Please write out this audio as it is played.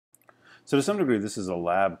So to some degree, this is a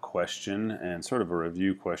lab question and sort of a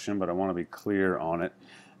review question, but I want to be clear on it.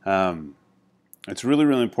 It's really,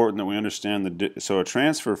 really important that we understand so a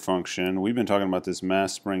transfer function, we've been talking about this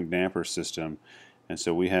mass spring damper system, and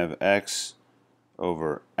so we have x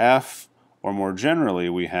over f, or more generally,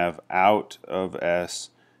 we have out of s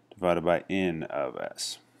divided by in of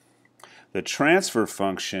s. The transfer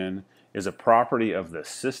function is a property of the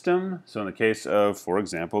system. So in the case of, for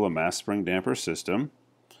example, a mass spring damper system,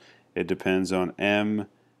 it depends on m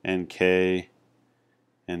and k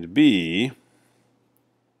and b,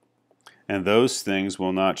 and those things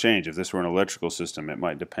will not change. If this were an electrical system, it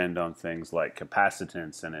might depend on things like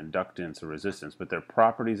capacitance and inductance or resistance, but they're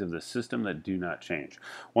properties of the system that do not change.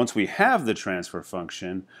 Once we have the transfer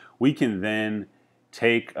function, we can then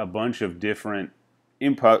take a bunch of different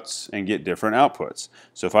inputs and get different outputs.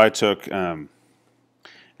 So if I took an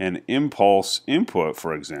impulse input,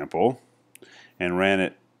 for example, and ran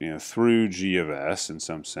it through g of s in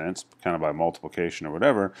some sense, kind of by multiplication or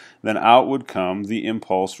whatever, then out would come the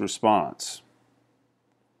impulse response.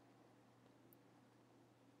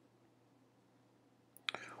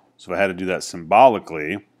 So if I had to do that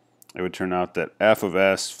symbolically, it would turn out that f of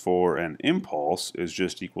s for an impulse is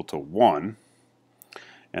just equal to 1.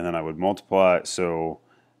 And then I would multiply, so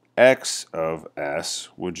x of s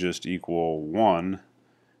would just equal 1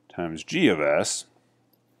 times g of s.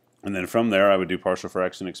 And then from there, I would do partial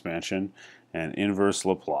fraction expansion and inverse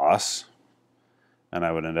Laplace, and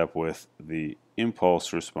I would end up with the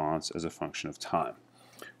impulse response as a function of time,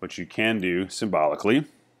 which you can do symbolically.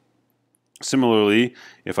 Similarly,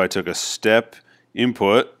 if I took a step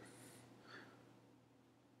input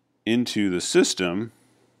into the system,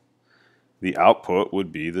 the output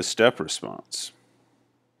would be the step response.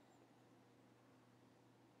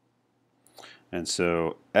 And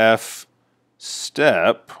so f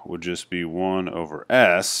step would just be 1 over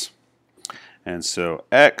s, and so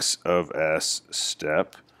x of s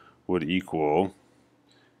step would equal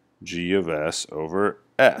g of s over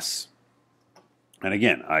s. And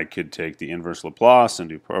again, I could take the inverse Laplace and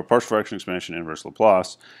do partial fraction expansion inverse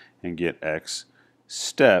Laplace and get x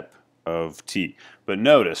step of t. But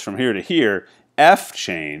notice, from here to here, f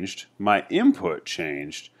changed, my input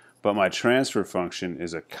changed, but my transfer function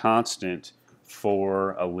is a constant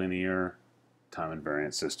for a linear time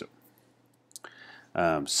invariant system.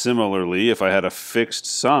 Similarly, if I had a fixed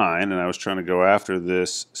sine and I was trying to go after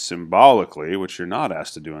this symbolically, which you're not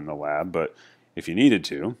asked to do in the lab, but if you needed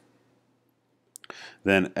to,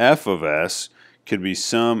 then f of s could be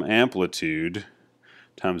some amplitude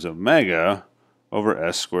times omega over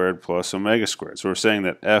s squared plus omega squared. So we're saying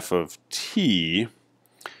that f of t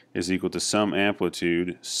is equal to some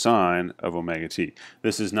amplitude sine of omega t.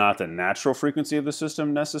 This is not the natural frequency of the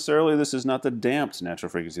system necessarily. This is not the damped natural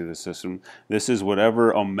frequency of the system. This is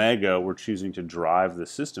whatever omega we're choosing to drive the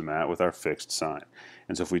system at with our fixed sine.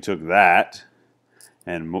 And so if we took that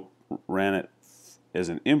and ran it as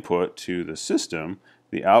an input to the system,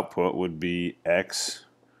 the output would be x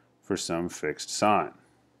for some fixed sine.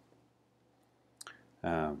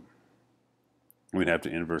 We'd have to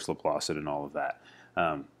inverse Laplace it and all of that.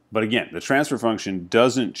 But again, the transfer function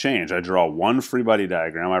doesn't change. I draw one free body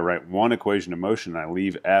diagram, I write one equation of motion, and I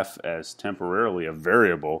leave f as temporarily a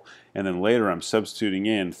variable, and then later I'm substituting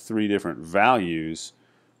in 3 different values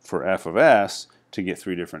for f of s to get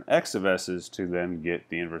 3 different x of s's to then get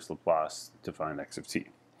the inverse Laplace to find x of t.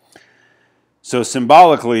 So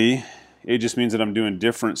symbolically, it just means that I'm doing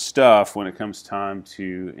different stuff when it comes time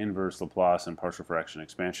to inverse Laplace and partial fraction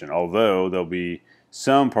expansion, although there'll be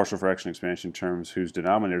some partial fraction expansion terms whose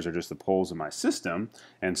denominators are just the poles of my system,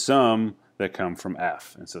 and some that come from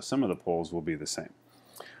f. And so some of the poles will be the same.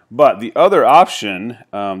 But the other option that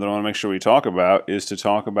I want to make sure we talk about is to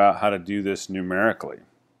talk about how to do this numerically.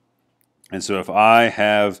 And so if I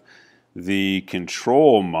have the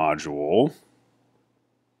control module,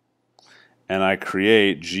 and I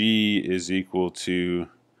create g is equal to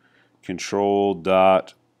control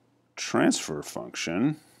dot transfer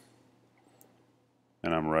function,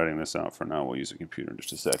 and I'm writing this out for now, we'll use a computer in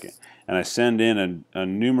just a second, and I send in a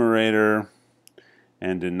numerator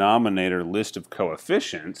and denominator list of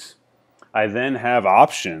coefficients, I then have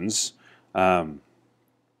options, for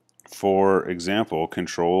example,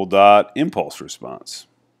 control dot impulse response.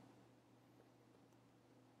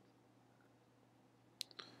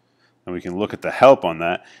 And we can look at the help on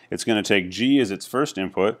that. It's going to take g as its first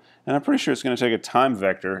input, and I'm pretty sure it's going to take a time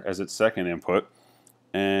vector as its second input,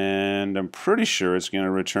 and I'm pretty sure it's going to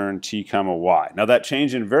return t comma y. Now that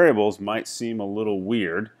change in variables might seem a little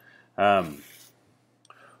weird.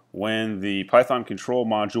 When the Python control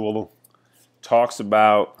module talks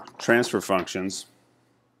about transfer functions,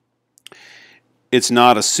 it's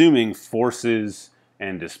not assuming forces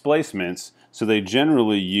and displacements, so they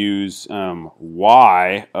generally use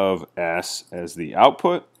y of s as the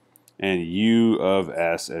output and u of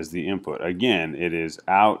s as the input. Again, it is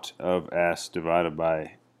out of s divided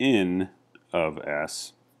by in of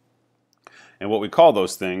s. And what we call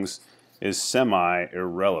those things is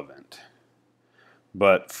semi-irrelevant.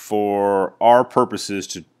 But for our purposes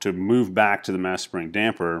to move back to the mass spring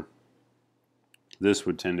damper, this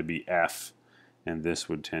would tend to be F and this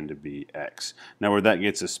would tend to be X. Now where that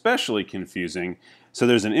gets especially confusing, so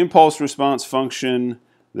there's an impulse response function,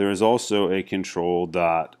 there is also a control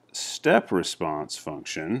dot step response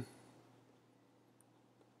function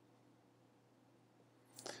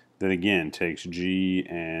that again takes G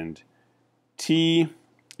and T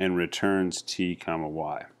and returns T comma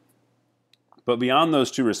Y. But beyond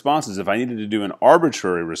those two responses, if I needed to do an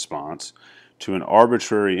arbitrary response to an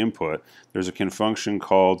arbitrary input, there's a function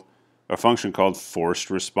called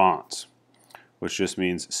forced response, which just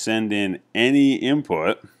means send in any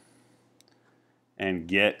input and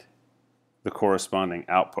get the corresponding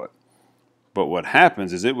output. But what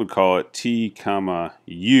happens is it would call it T comma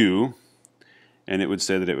U, and it would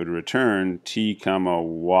say that it would return T comma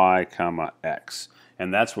Y comma X.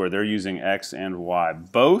 And that's where they're using X and Y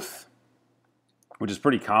both, which is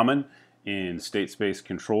pretty common in state space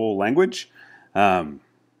control language.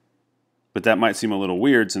 But that might seem a little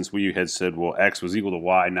weird since we had said, well, X was equal to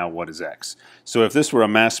Y, now what is X? So if this were a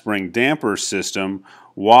mass spring damper system,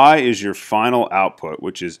 Y is your final output,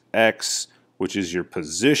 which is X, which is your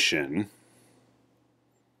position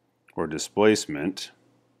or displacement.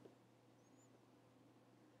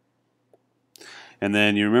 And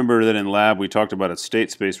then you remember that in lab we talked about a state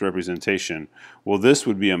space representation. Well, this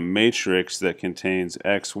would be a matrix that contains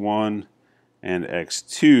x1 and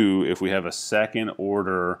x2 if we have a second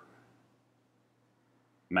order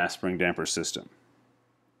mass spring damper system.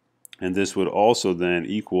 And this would also then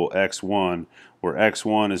equal x1, where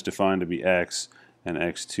x1 is defined to be x and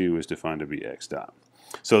x2 is defined to be x dot.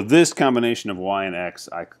 So this combination of y and x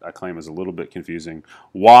I claim is a little bit confusing.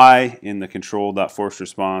 Y in the control.forced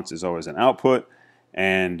response is always an output,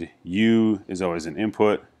 and u is always an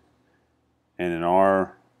input, and in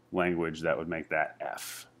our language that would make that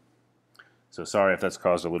f. So sorry if that's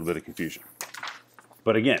caused a little bit of confusion.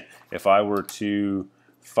 But again, if I were to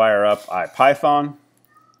fire up IPython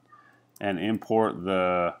and import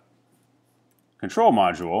the control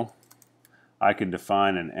module, I could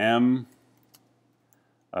define an M,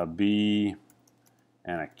 a B,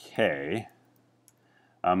 and a K.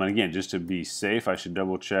 And again, just to be safe, I should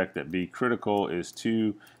double check that B critical is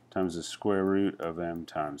 2 times the square root of M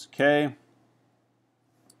times K.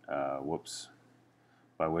 Whoops.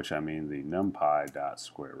 By which I mean the numpy dot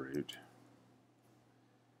square root.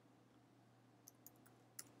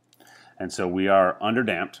 And so we are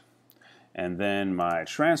underdamped. And then my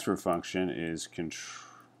transfer function is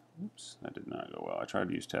oops, that did not go well. I tried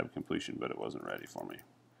to use tab completion, but it wasn't ready for me.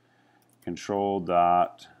 Control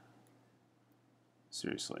dot,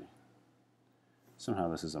 seriously. Somehow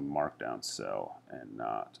this is a markdown cell and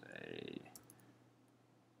not a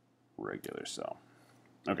regular cell.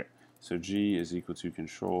 Okay, so G is equal to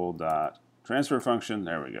control dot transfer function.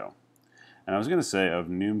 There we go. And I was going to say of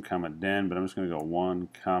num comma den, but I'm just going to go 1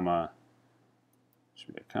 comma,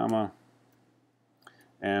 should be a comma,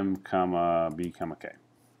 M comma B comma K.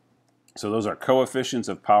 So those are coefficients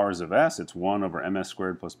of powers of S. It's 1 over ms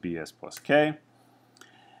squared plus bs plus k.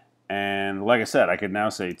 And like I said, I could now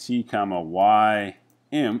say T comma Y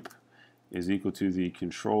imp is equal to the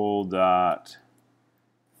control dot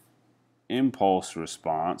impulse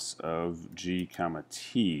response of G comma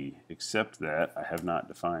T, except that I have not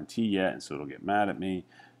defined T yet, and so it'll get mad at me.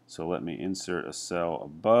 So let me insert a cell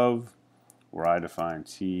above where I define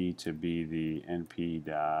T to be the NP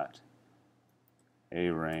dot a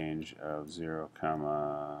range of 0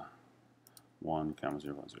 comma 1 comma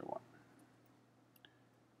 0 1 0 1.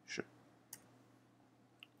 Sure.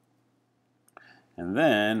 And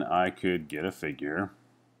then I could get a figure,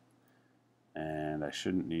 and I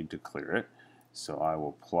shouldn't need to clear it. So I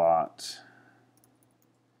will plot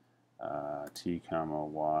T comma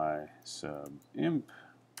Y sub imp.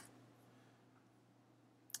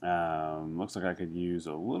 Looks like I could use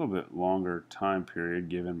a little bit longer time period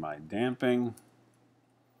given my damping.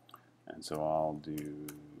 And so I'll do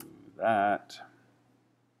that.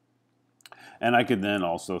 And I could then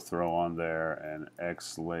also throw on there an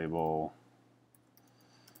X label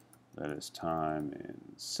that is time in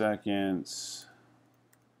seconds,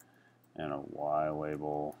 and a Y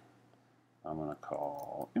label I'm going to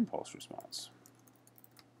call impulse response.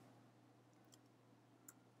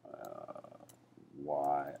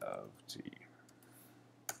 Y of T.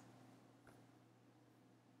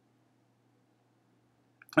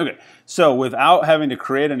 Okay, so without having to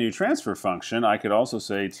create a new transfer function, I could also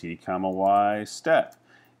say t comma y step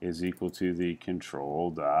is equal to the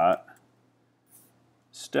control dot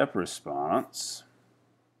step response,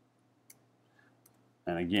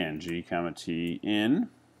 and again g comma t in,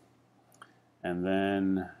 and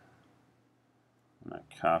then I'm going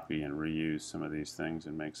to copy and reuse some of these things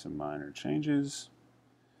and make some minor changes.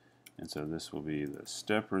 And so this will be the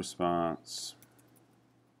step response.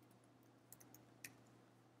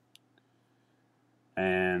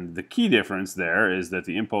 And the key difference there is that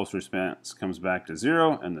the impulse response comes back to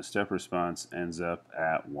 0 and the step response ends up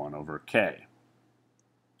at 1 over k.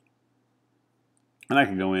 And I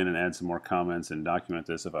can go in and add some more comments and document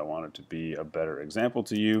this if I want it to be a better example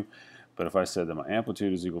to you. But if I said that my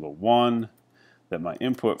amplitude is equal to 1, that my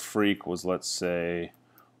input freq was, let's say,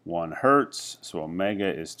 1 hertz, so omega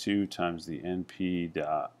is 2 times the np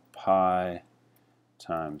dot pi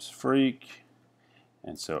times freq,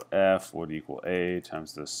 and so f would equal a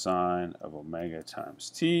times the sine of omega times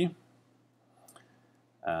t.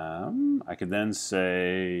 I could then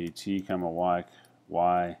say t comma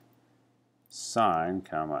y sine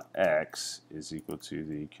comma x is equal to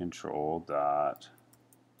the control dot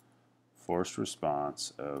forced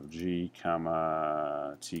response of g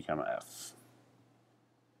comma t comma f.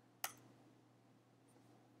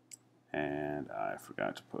 And I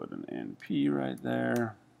forgot to put an NP right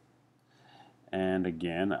there. And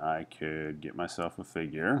again, I could get myself a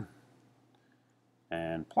figure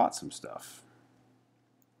and plot some stuff.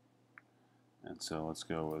 And so let's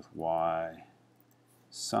go with y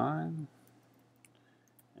sine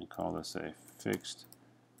and call this a fixed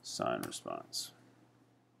sine response.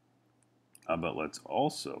 But let's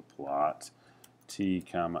also plot t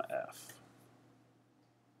comma f.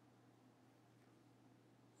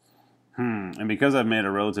 And because I've made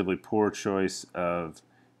a relatively poor choice of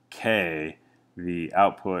k, the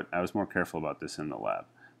output, I was more careful about this in the lab.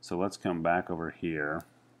 So let's come back over here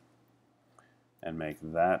and make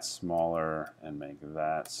that smaller and make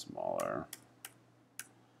that smaller.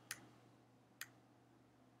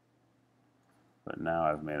 But now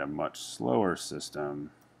I've made a much slower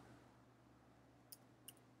system.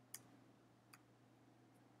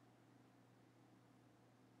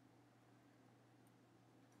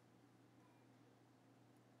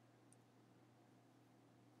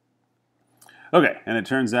 Okay, and it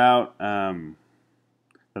turns out that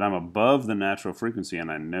I'm above the natural frequency, and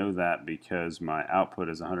I know that because my output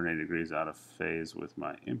is 180 degrees out of phase with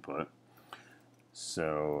my input.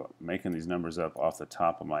 So making these numbers up off the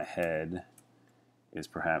top of my head is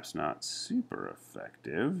perhaps not super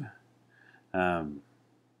effective. And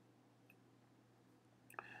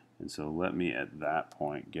so let me at that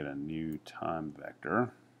point get a new time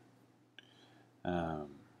vector.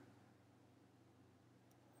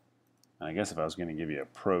 I guess if I was going to give you a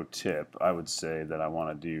pro tip, I would say that I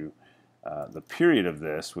want to do the period of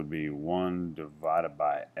this would be 1 divided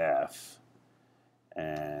by f.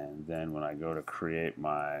 And then when I go to create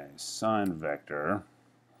my sine vector,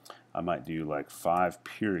 I might do like 5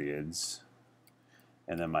 periods.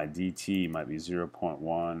 And then my dt might be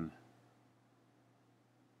 0.1.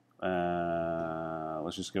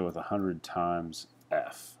 Let's just go with 100 times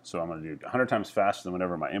f. So I'm going to do 100 times faster than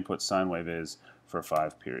whatever my input sine wave is for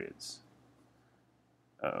 5 periods.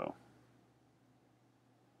 Uh-oh.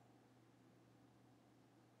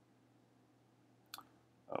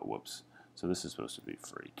 Oh, whoops. So this is supposed to be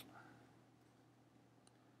freq.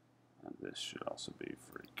 And this should also be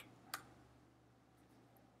freq.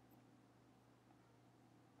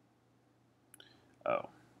 Oh,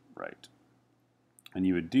 right. And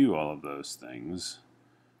you would do all of those things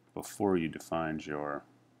before you defined your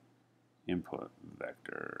input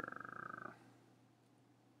vector.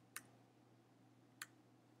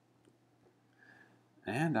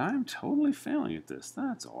 And I'm totally failing at this.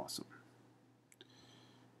 That's awesome.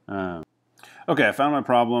 Okay, I found my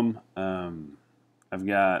problem. I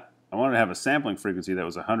wanted to have a sampling frequency that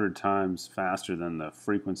was 100 times faster than the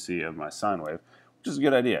frequency of my sine wave, which is a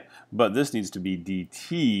good idea. But this needs to be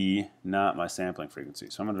dt, not my sampling frequency.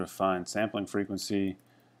 So I'm going to define sampling frequency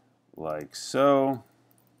like so.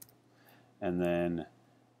 And then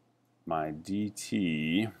my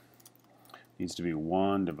dt needs to be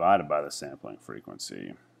 1 divided by the sampling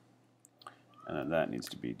frequency. And then that needs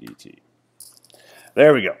to be dt.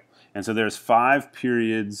 There we go. And so there's 5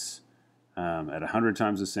 periods at 100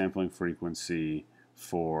 times the sampling frequency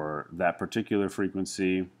for that particular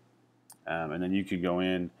frequency. And then you could go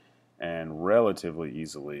in and relatively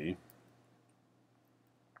easily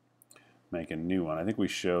make a new one. I think we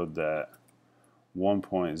showed that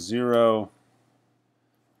 1.0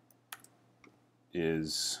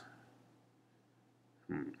 is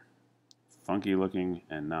Funky looking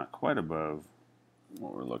and not quite above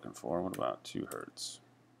what we're looking for. What about 2 hertz?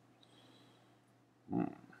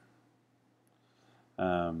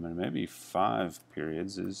 And maybe 5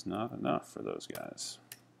 periods is not enough for those guys.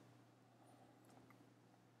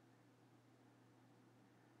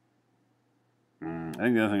 I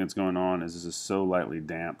think the other thing that's going on is this is so lightly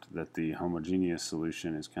damped that the homogeneous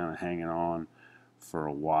solution is kind of hanging on for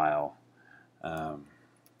a while.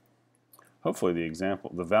 Hopefully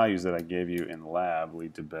the values that I gave you in the lab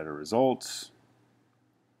lead to better results.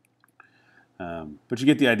 But you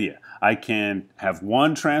get the idea. I can have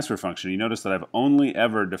one transfer function. You notice that I've only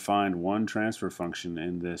ever defined one transfer function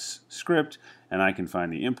in this script, and I can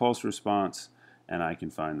find the impulse response, and I can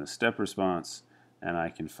find the step response, and I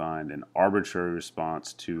can find an arbitrary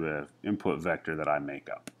response to an input vector that I make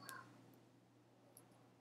up.